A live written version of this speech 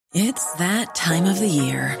It's that time of the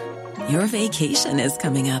year. Your vacation is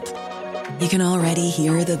coming up. You can already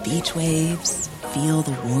hear the beach waves, feel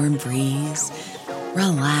the warm breeze,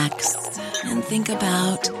 relax, and think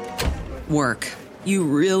about work. You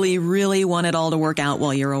really, really want it all to work out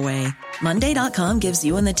while you're away. Monday.com gives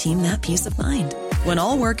you and the team that peace of mind. When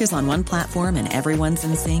all work is on one platform and everyone's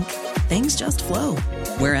in sync, things just flow.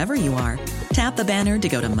 Wherever you are, tap the banner to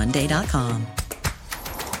go to Monday.com.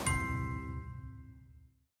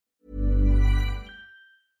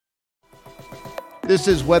 This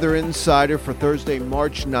is Weather Insider for Thursday,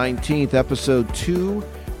 March 19th, episode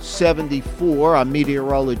 274. I'm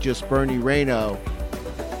meteorologist Bernie Rayno.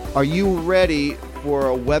 Are you ready for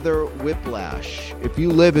a weather whiplash? If you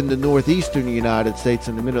live in the northeastern United States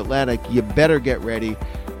and the mid-Atlantic, you better get ready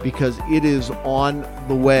because it is on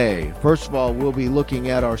the way. First of all, we'll be looking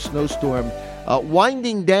at our snowstorm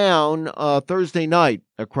winding down Thursday night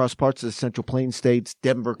across parts of the Central Plains states.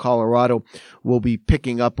 Denver, Colorado will be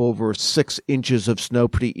picking up over 6 inches of snow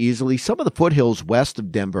pretty easily. Some of the foothills west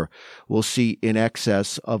of Denver will see in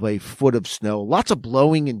excess of a foot of snow. Lots of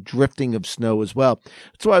blowing and drifting of snow as well.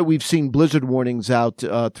 That's why we've seen blizzard warnings out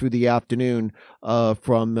through the afternoon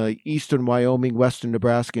from eastern Wyoming, western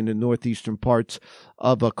Nebraska, and the northeastern parts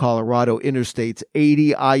of Colorado. Interstates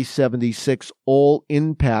 80, I-76, all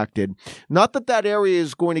impacted. Not that area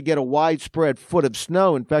is going to get a widespread foot of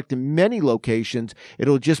snow. In fact, in many locations,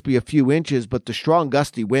 it'll just be a few inches, but the strong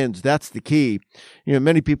gusty winds, that's the key. You know,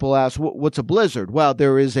 many people ask, what's a blizzard? Well,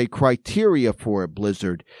 there is a criteria for a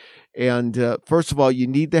blizzard. And first of all, you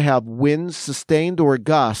need to have winds sustained or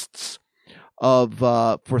gusts of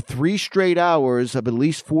for 3 straight hours of at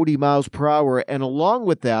least 40 miles per hour. And along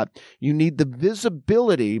with that, you need the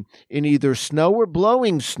visibility in either snow or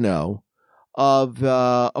blowing snow of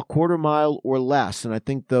a quarter mile or less. And I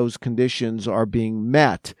think those conditions are being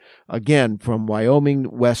met, again, from Wyoming,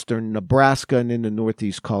 western Nebraska, and into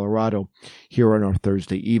northeast Colorado here on our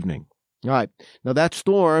Thursday evening. All right. Now, that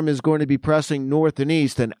storm is going to be pressing north and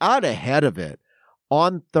east, and out ahead of it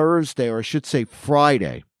on Thursday, or I should say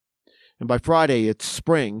Friday. And by Friday, it's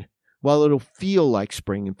spring. Well, it'll feel like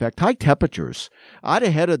spring. In fact, high temperatures out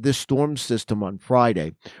ahead of this storm system on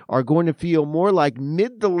Friday are going to feel more like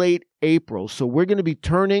mid to late April. So we're going to be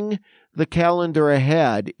turning the calendar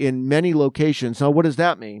ahead in many locations. Now, what does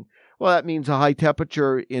that mean? Well, that means a high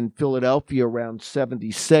temperature in Philadelphia around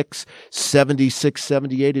 76,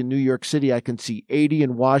 78 in New York City. I can see 80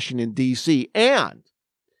 in Washington, D.C. And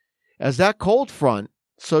as that cold front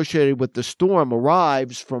associated with the storm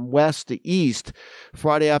arrives from west to east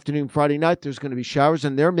Friday afternoon, Friday night, there's going to be showers,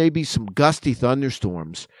 and there may be some gusty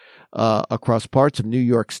thunderstorms across parts of New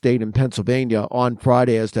York State and Pennsylvania on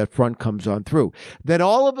Friday as that front comes on through. Then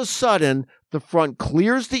all of a sudden, the front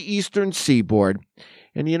clears the eastern seaboard.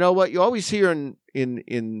 And you know what? You always hear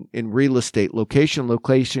in real estate, location.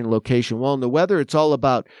 Well, in the weather, it's all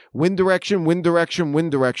about wind direction.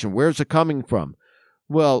 Where's it coming from?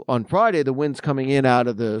 Well, on Friday, the wind's coming in out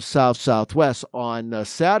of the south-southwest. On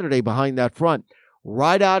Saturday, behind that front,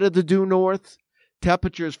 right out of the due north.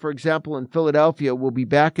 Temperatures, for example, in Philadelphia will be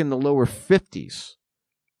back in the lower 50s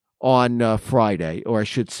on Friday, or I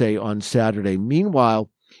should say on Saturday. Meanwhile,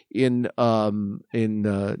 in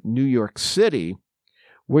New York City,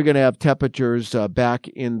 we're going to have temperatures back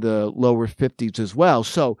in the lower 50s as well.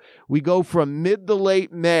 So we go from mid to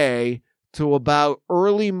late May to about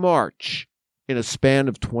early March in a span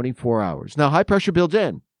of 24 hours. Now, high pressure builds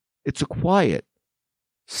in. It's a quiet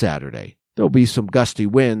Saturday. There'll be some gusty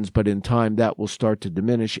winds, but in time that will start to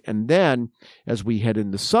diminish. And then, as we head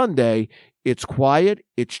into Sunday, it's quiet,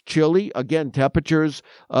 it's chilly. Again, temperatures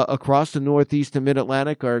across the Northeast and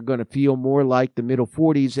Mid-Atlantic are going to feel more like the middle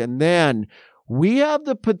 40s. And then we have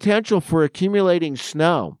the potential for accumulating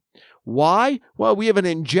snow. Why? Well, we have an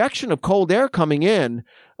injection of cold air coming in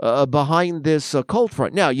behind this cold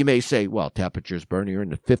front. Now, you may say, well, temperatures, Bernie, are in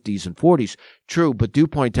the 50s and 40s. True, but dew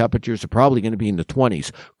point temperatures are probably going to be in the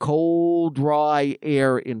 20s. Cold, dry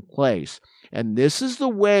air in place. And this is the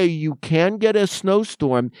way you can get a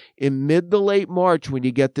snowstorm in mid to late March when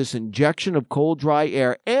you get this injection of cold, dry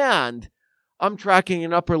air. And I'm tracking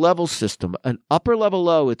an upper level system, an upper level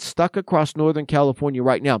low. It's stuck across Northern California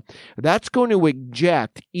right now. That's going to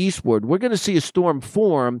eject eastward. We're going to see a storm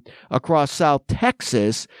form across South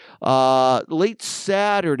Texas late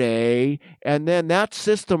Saturday, and then that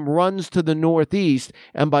system runs to the northeast.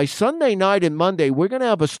 And by Sunday night and Monday, we're going to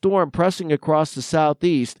have a storm pressing across the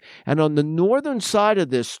southeast. And on the northern side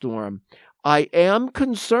of this storm, I am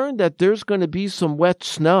concerned that there's going to be some wet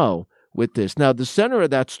snow with this. Now, the center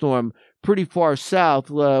of that storm pretty far south.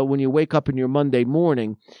 When you wake up in your Monday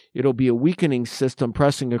morning, it'll be a weakening system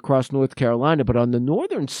pressing across North Carolina. But on the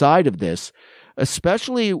northern side of this,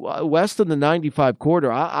 especially west of the 95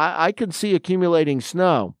 corridor, I can see accumulating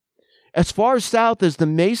snow. As far south as the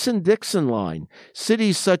Mason-Dixon line,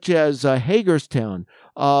 cities such as Hagerstown,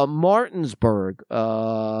 Martinsburg,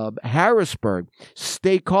 Harrisburg,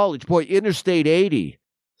 State College, Interstate 80,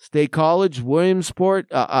 State College, Williamsport,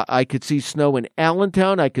 I could see snow in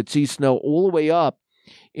Allentown. I could see snow all the way up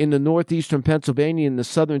in the northeastern Pennsylvania and the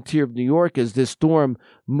southern tier of New York as this storm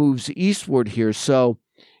moves eastward here.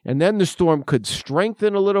 And then the storm could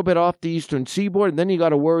strengthen a little bit off the eastern seaboard, and then you got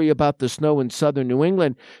to worry about the snow in southern New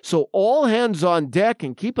England. So all hands on deck,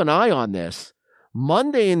 and keep an eye on this.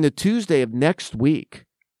 Monday and the Tuesday of next week,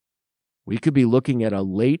 we could be looking at a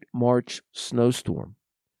late March snowstorm.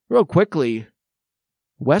 Real quickly,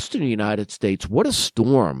 western United States, what a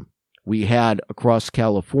storm we had across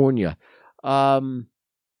California.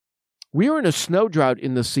 We are in a snow drought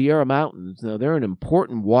in the Sierra Mountains. Now, they're an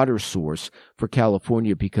important water source for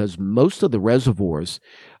California because most of the reservoirs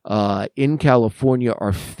in California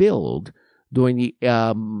are filled during the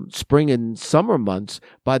spring and summer months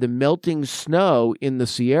by the melting snow in the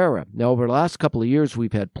Sierra. Now, over the last couple of years,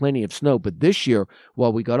 we've had plenty of snow, but this year,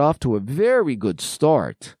 while we got off to a very good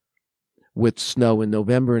start with snow in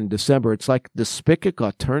November and December, it's like the spigot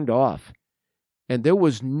got turned off. And there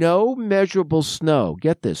was no measurable snow,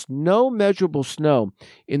 get this, no measurable snow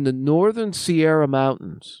in the northern Sierra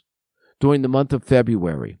Mountains during the month of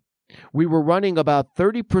February. We were running about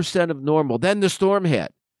 30% of normal. Then the storm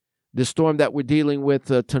hit, the storm that we're dealing with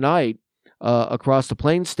tonight across the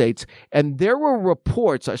Plain States. And there were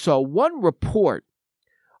reports, I saw one report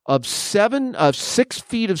of 6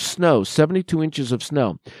 feet of snow, 72 inches of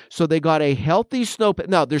snow. So they got a healthy snow.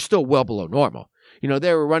 Now, they're still well below normal. You know,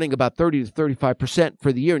 they were running about 30 to 35%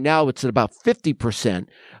 for the year. Now it's at about 50%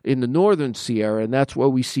 in the northern Sierra, and that's where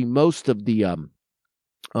we see most of the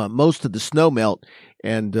snow melt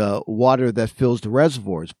and water that fills the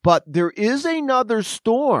reservoirs. But there is another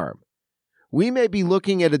storm. We may be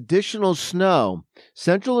looking at additional snow,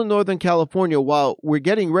 central and northern California, while we're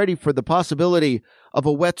getting ready for the possibility of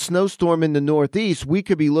a wet snowstorm in the northeast. We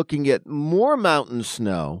could be looking at more mountain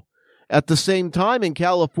snow at the same time in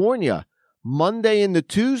California. Monday and the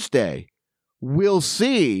Tuesday, we'll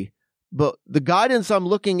see. But the guidance I'm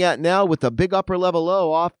looking at now with a big upper level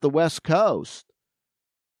low off the west coast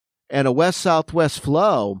and a west-southwest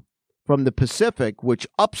flow from the Pacific, which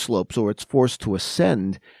upslopes or it's forced to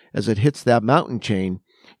ascend as it hits that mountain chain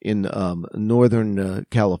in northern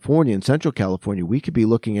California and central California, we could be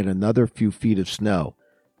looking at another few feet of snow.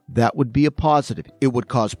 That would be a positive. It would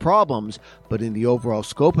cause problems, but in the overall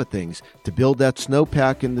scope of things, to build that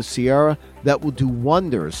snowpack in the Sierra, that will do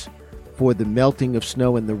wonders for the melting of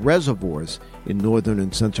snow in the reservoirs in northern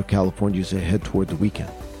and central California as they head toward the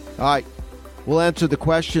weekend. All right, we'll answer the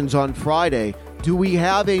questions on Friday. Do we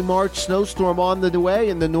have a March snowstorm on the way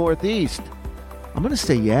in the Northeast? I'm going to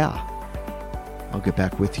say yeah. I'll get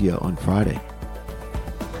back with you on Friday.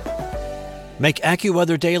 Make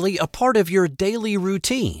AccuWeather Daily a part of your daily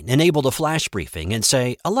routine. Enable the flash briefing and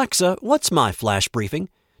say, Alexa, what's my flash briefing?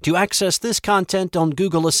 To access this content on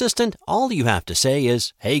Google Assistant, all you have to say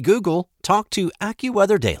is, Hey Google, talk to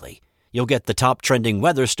AccuWeather Daily. You'll get the top trending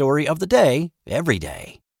weather story of the day every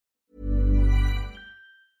day.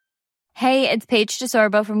 Hey, it's Paige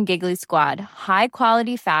DeSorbo from Giggly Squad. High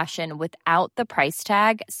quality fashion without the price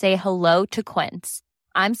tag. Say hello to Quince.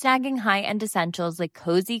 I'm snagging high-end essentials like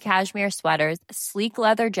cozy cashmere sweaters, sleek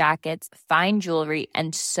leather jackets, fine jewelry,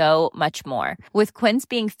 and so much more. With Quince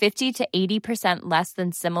being 50 to 80% less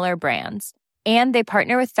than similar brands. And they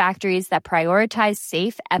partner with factories that prioritize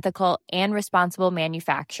safe, ethical, and responsible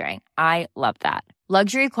manufacturing. I love that.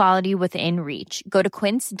 Luxury quality within reach. Go to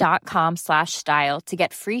quince.com/style to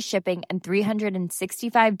get free shipping and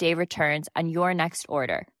 365-day returns on your next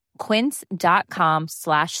order.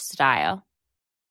 Quince.com/style.